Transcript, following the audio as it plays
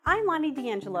Lonnie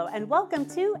D'Angelo, and welcome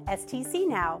to STC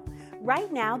Now. Right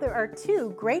now, there are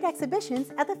two great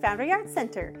exhibitions at the Foundry Arts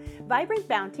Center, Vibrant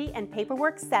Bounty and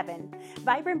Paperwork 7.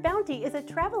 Vibrant Bounty is a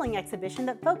traveling exhibition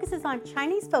that focuses on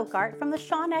Chinese folk art from the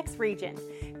Shawnex region.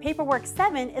 Paperwork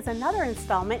 7 is another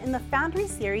installment in the Foundry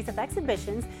series of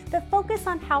exhibitions that focus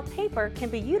on how paper can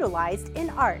be utilized in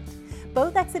art.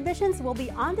 Both exhibitions will be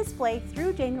on display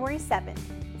through January 7th.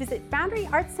 Visit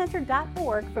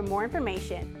foundryartscenter.org for more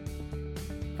information.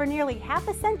 For nearly half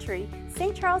a century,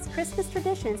 St. Charles Christmas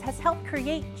Traditions has helped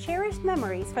create cherished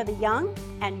memories for the young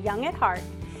and young at heart.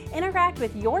 Interact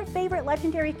with your favorite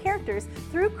legendary characters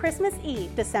through Christmas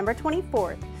Eve, December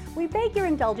 24th. We beg your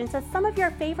indulgence as some of your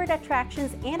favorite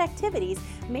attractions and activities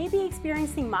may be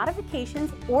experiencing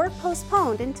modifications or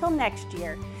postponed until next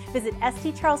year. Visit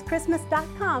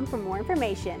stcharleschristmas.com for more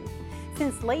information.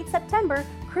 Since late September,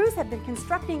 crews have been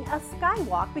constructing a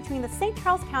skywalk between the St.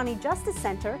 Charles County Justice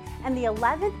Center and the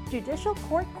 11th Judicial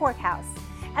Court Courthouse.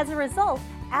 As a result,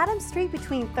 Adams Street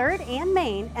between 3rd and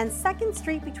Main and 2nd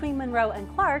Street between Monroe and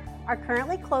Clark are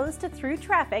currently closed to through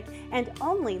traffic and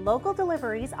only local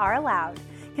deliveries are allowed.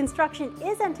 Construction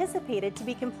is anticipated to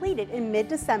be completed in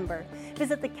mid-December.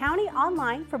 Visit the county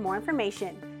online for more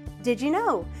information. Did you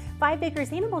know? 5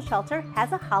 Acres Animal Shelter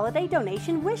has a holiday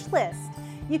donation wish list.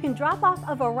 You can drop off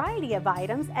a variety of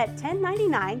items at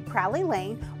 1099 Crowley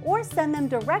Lane or send them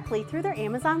directly through their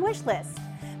Amazon wish list.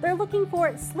 They're looking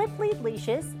for slip lead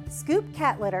leashes, scoop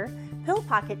cat litter, pill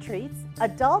pocket treats,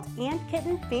 adult and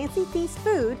kitten fancy feast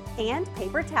food, and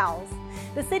paper towels.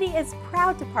 The city is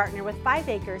proud to partner with 5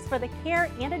 Acres for the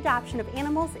care and adoption of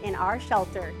animals in our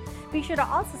shelter. Be sure to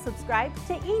also subscribe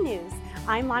to eNews.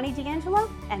 I'm Lonnie D'Angelo,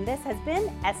 and this has been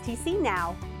STC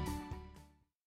Now.